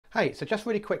Hey, so just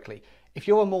really quickly, if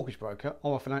you're a mortgage broker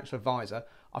or a financial advisor,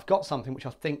 I've got something which I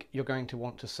think you're going to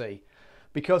want to see.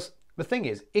 Because the thing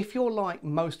is, if you're like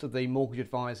most of the mortgage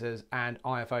advisors and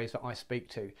IFAs that I speak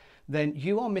to, then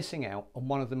you are missing out on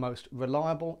one of the most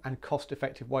reliable and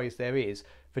cost-effective ways there is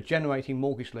for generating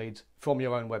mortgage leads from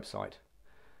your own website.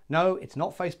 No, it's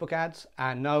not Facebook ads,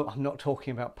 and no, I'm not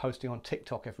talking about posting on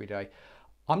TikTok every day.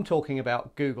 I'm talking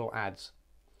about Google Ads.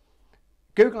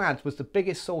 Google Ads was the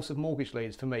biggest source of mortgage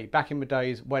leads for me back in the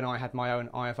days when I had my own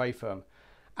IFA firm,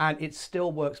 and it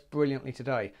still works brilliantly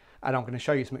today, and I'm going to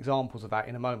show you some examples of that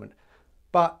in a moment.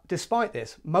 But despite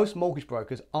this, most mortgage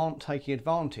brokers aren't taking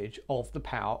advantage of the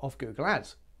power of Google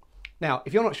Ads. Now,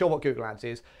 if you're not sure what Google Ads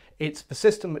is, it's the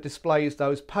system that displays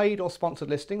those paid or sponsored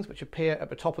listings which appear at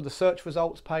the top of the search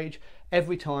results page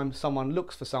every time someone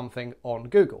looks for something on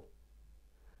Google.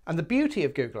 And the beauty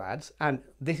of Google Ads, and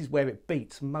this is where it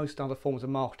beats most other forms of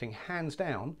marketing hands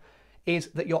down, is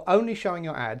that you're only showing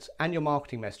your ads and your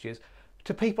marketing messages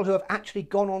to people who have actually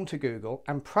gone onto Google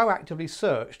and proactively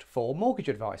searched for mortgage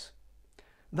advice.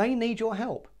 They need your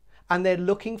help, and they're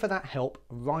looking for that help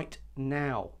right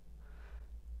now.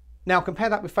 Now compare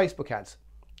that with Facebook ads.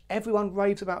 Everyone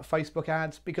raves about Facebook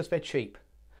ads because they're cheap,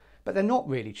 but they're not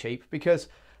really cheap because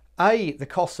A, the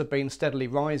costs have been steadily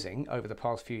rising over the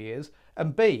past few years,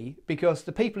 and B, because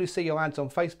the people who see your ads on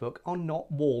Facebook are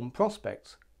not warm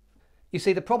prospects. You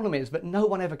see, the problem is that no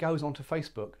one ever goes onto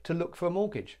Facebook to look for a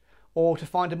mortgage or to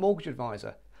find a mortgage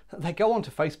advisor. They go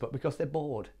onto Facebook because they're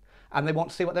bored and they want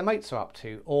to see what their mates are up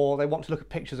to, or they want to look at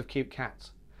pictures of cute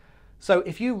cats. So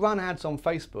if you run ads on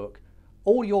Facebook,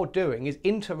 all you're doing is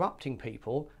interrupting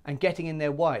people and getting in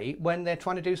their way when they're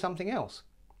trying to do something else.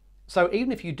 So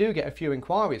even if you do get a few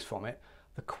inquiries from it,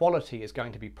 the quality is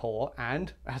going to be poor,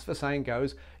 and as the saying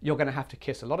goes, you're going to have to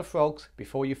kiss a lot of frogs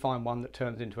before you find one that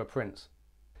turns into a prince.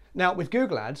 Now with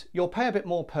Google Ads, you'll pay a bit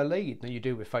more per lead than you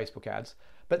do with Facebook ads,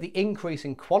 but the increase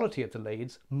in quality of the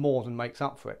leads more than makes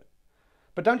up for it.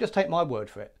 But don't just take my word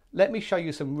for it. Let me show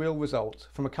you some real results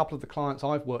from a couple of the clients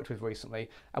I've worked with recently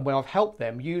and where I've helped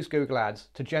them use Google Ads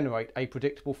to generate a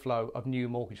predictable flow of new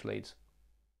mortgage leads.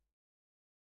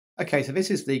 Okay, so this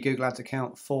is the Google Ads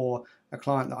account for a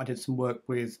client that I did some work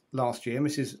with last year. And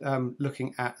this is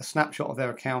looking at a snapshot of their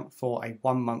account for a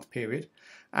 1 month period.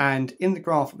 And in the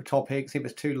graph at the top here, you can see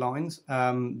there's two lines.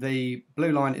 The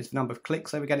blue line is the number of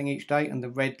clicks they were getting each day, and the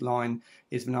red line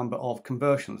is the number of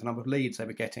conversions, the number of leads they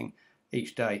were getting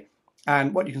each day.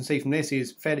 And what you can see from this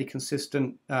is fairly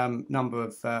consistent number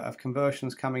of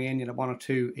conversions coming in, 1 or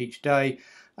 2 each day.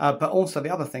 But also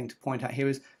the other thing to point out here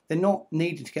is they're not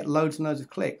needing to get loads and loads of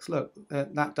clicks. Look,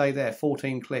 that day there,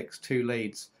 14 clicks, 2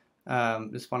 leads.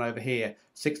 This one over here,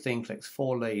 16 clicks,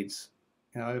 4 leads.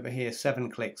 Over here,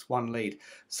 7 clicks, 1 lead.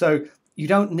 So you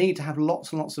don't need to have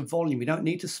lots and lots of volume. You don't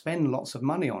need to spend lots of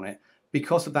money on it,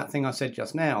 because of that thing I said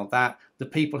just now, that the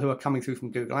people who are coming through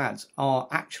from Google Ads are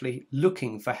actually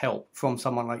looking for help from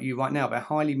someone like you right now. They're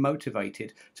highly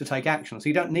motivated to take action. So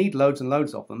you don't need loads and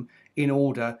loads of them in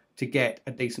order to get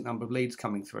a decent number of leads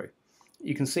coming through.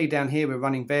 You can see down here we're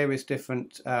running various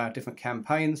different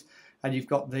campaigns, and you've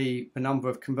got the number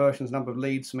of conversions, number of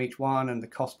leads from each one, and the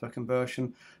cost per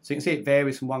conversion. So you can see it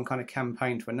varies from one kind of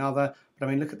campaign to another. But I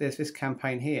mean, look at this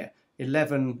campaign here.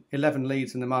 11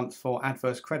 leads in the month for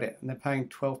adverse credit, and they're paying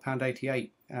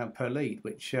 £12.88 per lead,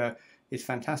 which is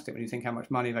fantastic when you think how much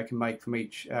money they can make from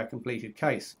each completed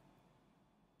case.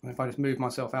 And if I just move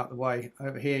myself out the way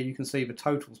over here, you can see the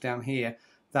totals down here,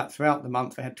 that throughout the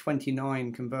month they had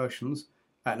 29 conversions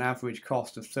at an average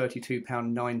cost of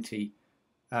 £32.90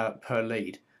 per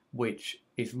lead, which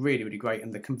is really, really great.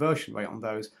 And the conversion rate on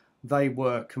those, they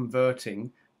were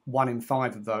converting 1 in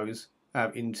 5 of those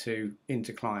into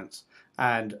clients,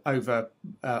 and over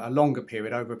a longer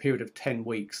period, over a period of 10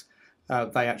 weeks,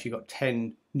 they actually got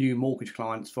 10 new mortgage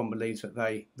clients from the leads that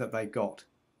they got.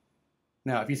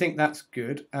 Now, if you think that's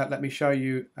good, let me show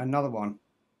you another one.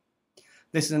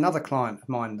 This is another client of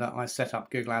mine that I set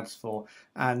up Google Ads for,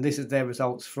 and this is their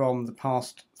results from the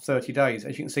past 30 days.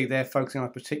 As you can see, they're focusing on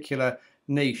a particular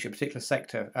niche, a particular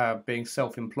sector, being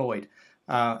self-employed,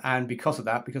 and because of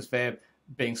that, because they're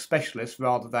being specialists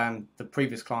rather than the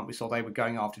previous client we saw, they were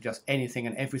going after just anything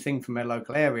and everything from their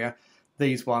local area.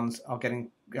 These ones are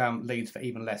getting leads for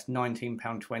even less.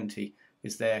 £19.20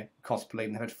 is their cost per lead,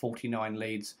 and they've had 49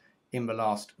 leads in the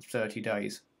last 30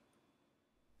 days.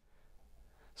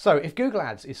 So if Google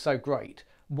Ads is so great,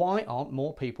 why aren't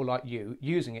more people like you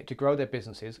using it to grow their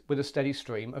businesses with a steady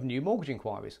stream of new mortgage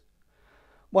inquiries?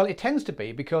 Well, it tends to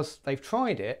be because they've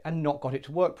tried it and not got it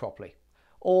to work properly.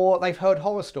 Or they've heard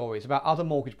horror stories about other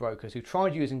mortgage brokers who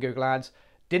tried using Google Ads,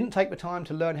 didn't take the time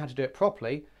to learn how to do it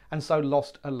properly, and so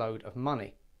lost a load of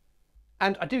money.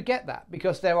 And I do get that,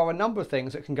 because there are a number of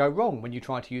things that can go wrong when you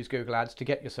try to use Google Ads to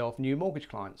get yourself new mortgage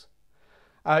clients.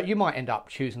 You might end up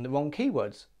choosing the wrong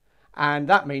keywords, and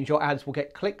that means your ads will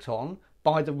get clicked on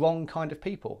by the wrong kind of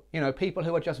people. You know, people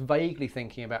who are just vaguely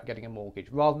thinking about getting a mortgage,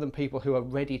 rather than people who are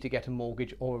ready to get a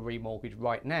mortgage or a remortgage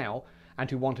right now and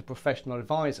who want a professional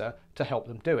advisor to help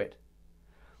them do it.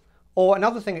 Or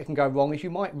another thing that can go wrong is you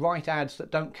might write ads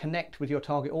that don't connect with your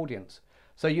target audience.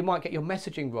 So you might get your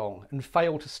messaging wrong and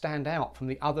fail to stand out from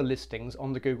the other listings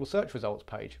on the Google search results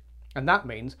page. And that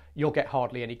means you'll get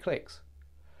hardly any clicks.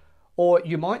 Or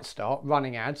you might start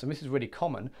running ads, and this is really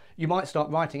common, you might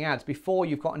start writing ads before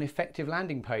you've got an effective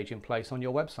landing page in place on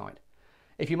your website.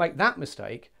 If you make that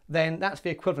mistake, then that's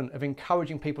the equivalent of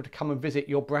encouraging people to come and visit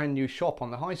your brand new shop on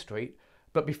the high street,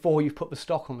 but before you've put the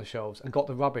stock on the shelves and got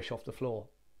the rubbish off the floor.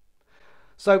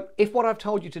 So if what I've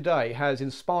told you today has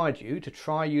inspired you to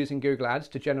try using Google Ads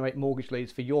to generate mortgage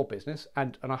leads for your business,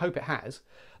 and I hope it has,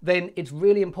 then it's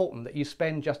really important that you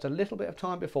spend just a little bit of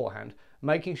time beforehand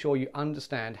making sure you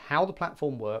understand how the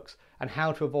platform works and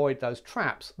how to avoid those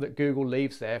traps that Google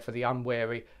leaves there for the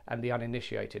unwary and the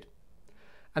uninitiated.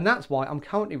 And that's why I'm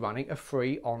currently running a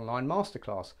free online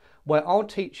masterclass where I'll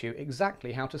teach you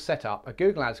exactly how to set up a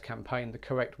Google Ads campaign the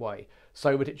correct way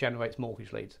so that it generates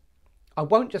mortgage leads. I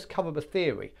won't just cover the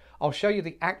theory, I'll show you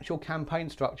the actual campaign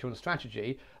structure and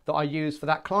strategy that I used for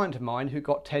that client of mine who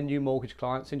got 10 new mortgage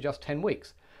clients in just 10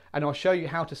 weeks. And I'll show you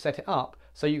how to set it up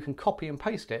so you can copy and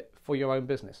paste it for your own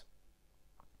business.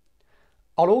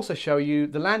 I'll also show you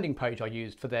the landing page I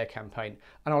used for their campaign,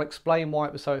 and I'll explain why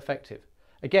it was so effective.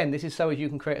 Again, this is so as you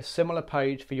can create a similar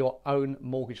page for your own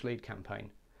mortgage lead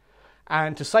campaign.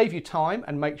 And to save you time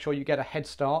and make sure you get a head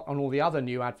start on all the other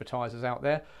new advertisers out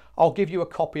there, I'll give you a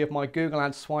copy of my Google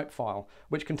Ads swipe file,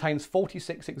 which contains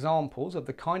 46 examples of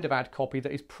the kind of ad copy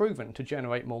that is proven to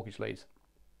generate mortgage leads.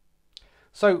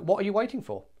 So what are you waiting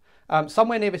for?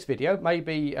 Somewhere near this video,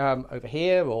 maybe over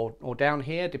here or down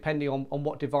here, depending on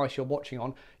what device you're watching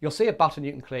on, you'll see a button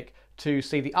you can click to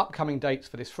see the upcoming dates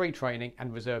for this free training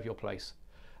and reserve your place.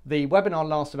 The webinar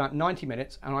lasts about 90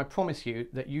 minutes, and I promise you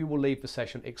that you will leave the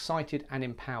session excited and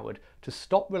empowered to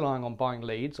stop relying on buying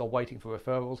leads or waiting for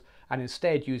referrals and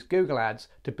instead use Google Ads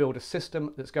to build a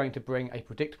system that's going to bring a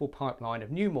predictable pipeline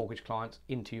of new mortgage clients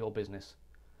into your business.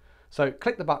 So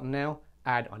click the button now,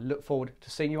 and I look forward to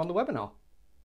seeing you on the webinar.